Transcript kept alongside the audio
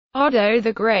Odo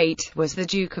the Great was the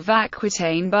Duke of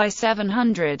Aquitaine by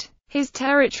 700. His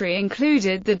territory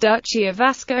included the Duchy of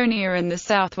Vasconia in the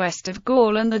southwest of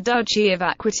Gaul and the Duchy of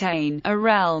Aquitaine, a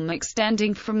realm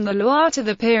extending from the Loire to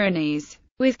the Pyrenees,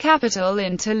 with capital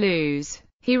in Toulouse.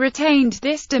 He retained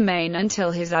this domain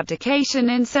until his abdication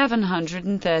in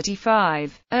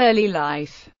 735. Early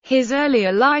life. His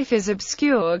earlier life is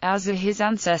obscure, as are his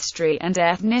ancestry and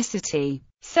ethnicity.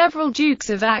 Several dukes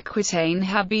of Aquitaine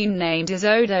have been named as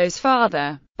Odo's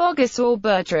father, Bogus or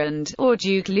Bertrand, or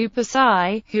Duke Lupus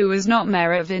I, who was not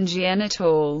Merovingian at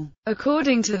all.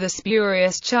 According to the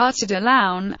spurious Charta de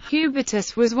Laune,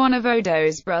 Hubertus was one of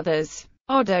Odo's brothers.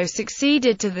 Odo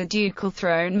succeeded to the ducal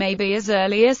throne maybe as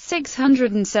early as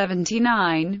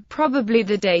 679, probably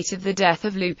the date of the death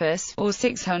of Lupus, or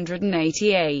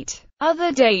 688.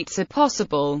 Other dates are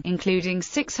possible, including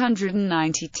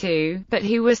 692, but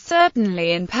he was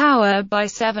certainly in power by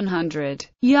 700.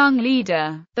 Young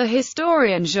leader. The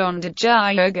historian Jean de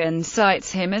Jayagan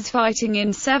cites him as fighting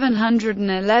in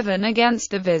 711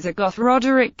 against the Visigoth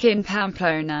Roderick in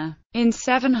Pamplona. In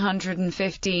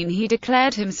 715 he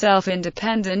declared himself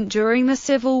independent during the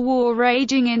civil war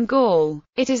raging in Gaul.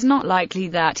 It is not likely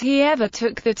that he ever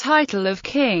took the title of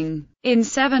king. In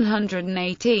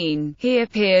 718, he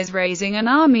appears raising an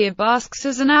army of Basques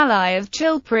as an ally of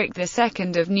Chilperic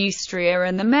II of Neustria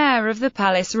and the mayor of the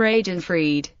palace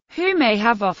Ragenfried, who may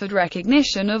have offered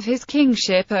recognition of his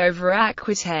kingship over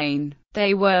Aquitaine.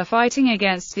 They were fighting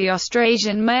against the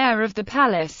Austrasian mayor of the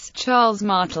palace, Charles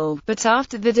Martel, but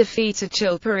after the defeat of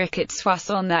Chilperic at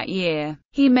Soissons that year,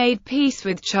 he made peace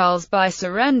with Charles by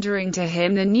surrendering to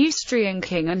him the Neustrian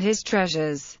king and his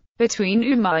treasures. Between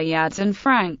Umayyads and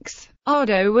Franks,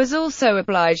 Odo was also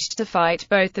obliged to fight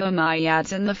both the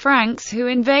Umayyads and the Franks who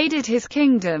invaded his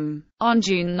kingdom. On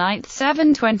June 9,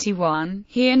 721,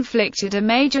 he inflicted a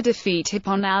major defeat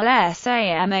upon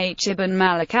al-Samh ibn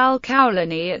Malik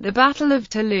al-Kawlani at the Battle of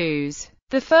Toulouse,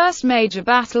 the first major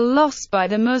battle lost by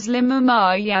the Muslim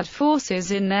Umayyad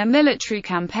forces in their military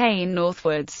campaign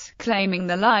northwards, claiming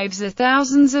the lives of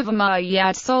thousands of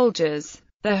Umayyad soldiers.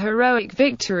 The heroic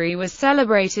victory was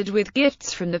celebrated with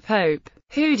gifts from the Pope,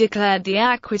 who declared the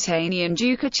Aquitanian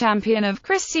Duke a champion of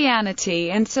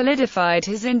Christianity and solidified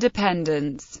his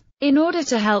independence. In order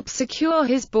to help secure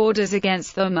his borders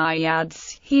against the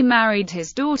Umayyads, he married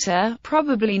his daughter,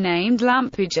 probably named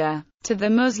Lampuja, to the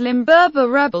Muslim Berber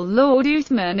rebel Lord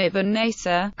Uthman ibn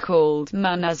Nasser, called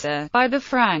Munazir by the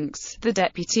Franks, the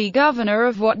deputy governor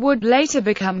of what would later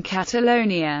become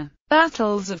Catalonia.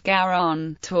 Battles of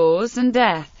Garonne, Tours and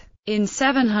death. In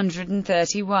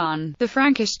 731, the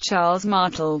Frankish Charles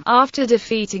Martel, after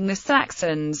defeating the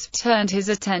Saxons, turned his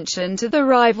attention to the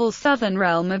rival southern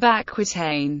realm of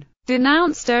Aquitaine,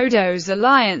 denounced Odo's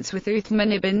alliance with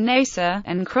Uthman ibn Nasser,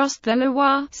 and crossed the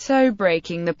Loire, so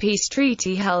breaking the peace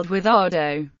treaty held with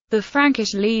Odo. The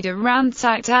Frankish leader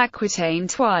ransacked Aquitaine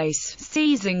twice,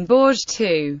 seizing Bourges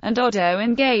too, and Odo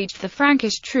engaged the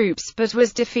Frankish troops but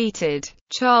was defeated.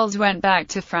 Charles went back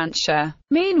to Francia.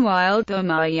 Meanwhile, the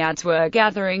Umayyads were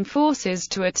gathering forces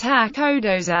to attack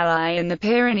Odo's ally in the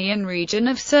Pyrenean region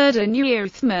of Cerdagne,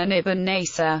 Uthman ibn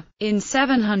Nasser. In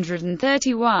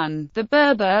 731, the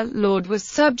Berber lord was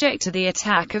subject to the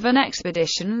attack of an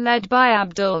expedition led by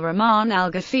Abdul Rahman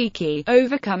al-Ghafiqi,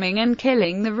 overcoming and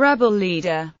killing the rebel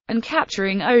leader, and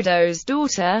capturing Odo's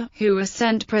daughter, who was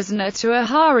sent prisoner to a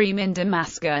harem in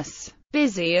Damascus.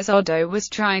 Busy as Odo was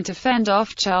trying to fend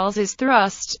off Charles's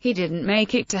thrust, he didn't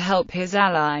make it to help his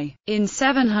ally. In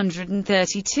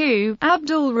 732,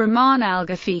 Abdul Rahman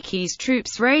al-Ghafiqi's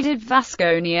troops raided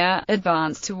Vasconia,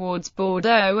 advanced towards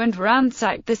Bordeaux and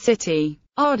ransacked the city.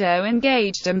 Odo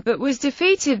engaged them but was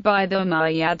defeated by the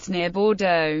Umayyads near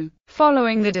Bordeaux.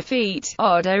 Following the defeat,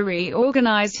 Odo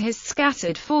reorganized his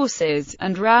scattered forces,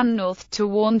 and ran north to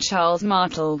warn Charles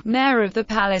Martel, mayor of the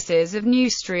palaces of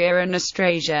Neustria and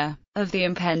Austrasia, of the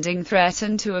impending threat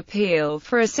and to appeal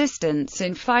for assistance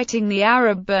in fighting the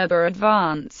Arab-Berber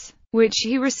advance, which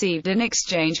he received in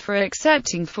exchange for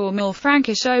accepting formal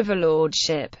Frankish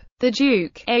overlordship. The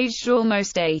Duke, aged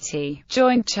almost 80,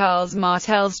 joined Charles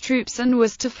Martel's troops and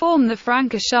was to form the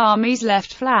Frankish army's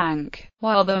left flank,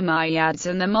 while the Umayyads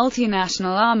and the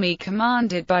multinational army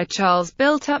commanded by Charles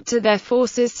built up to their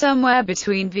forces somewhere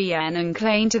between Vienne and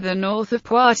Clain to the north of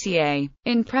Poitiers,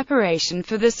 in preparation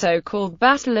for the so-called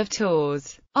Battle of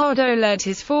Tours. Odo led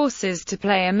his forces to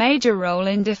play a major role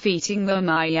in defeating the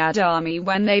Umayyad army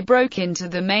when they broke into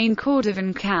the main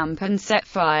Cordovan camp and set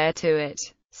fire to it.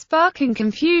 sparking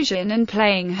confusion and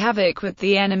playing havoc with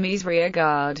the enemy's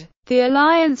rearguard. The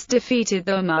alliance defeated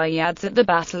the Umayyads at the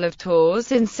Battle of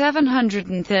Tours in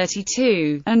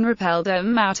 732, and repelled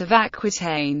them out of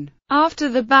Aquitaine. After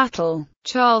the battle,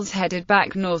 Charles headed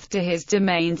back north to his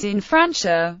domains in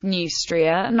Francia,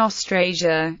 Neustria and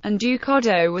Austrasia, and Duke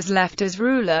Odo was left as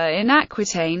ruler in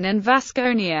Aquitaine and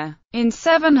Vasconia. In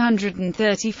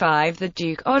 735 the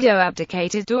Duke Odo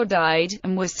abdicated or died,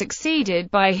 and was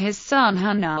succeeded by his son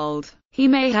Hunald. He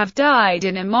may have died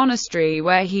in a monastery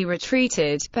where he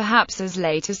retreated, perhaps as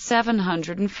late as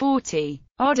 740.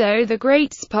 Odo the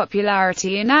Great's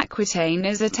popularity in Aquitaine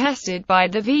is attested by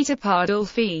the Vita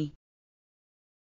Pandolfi.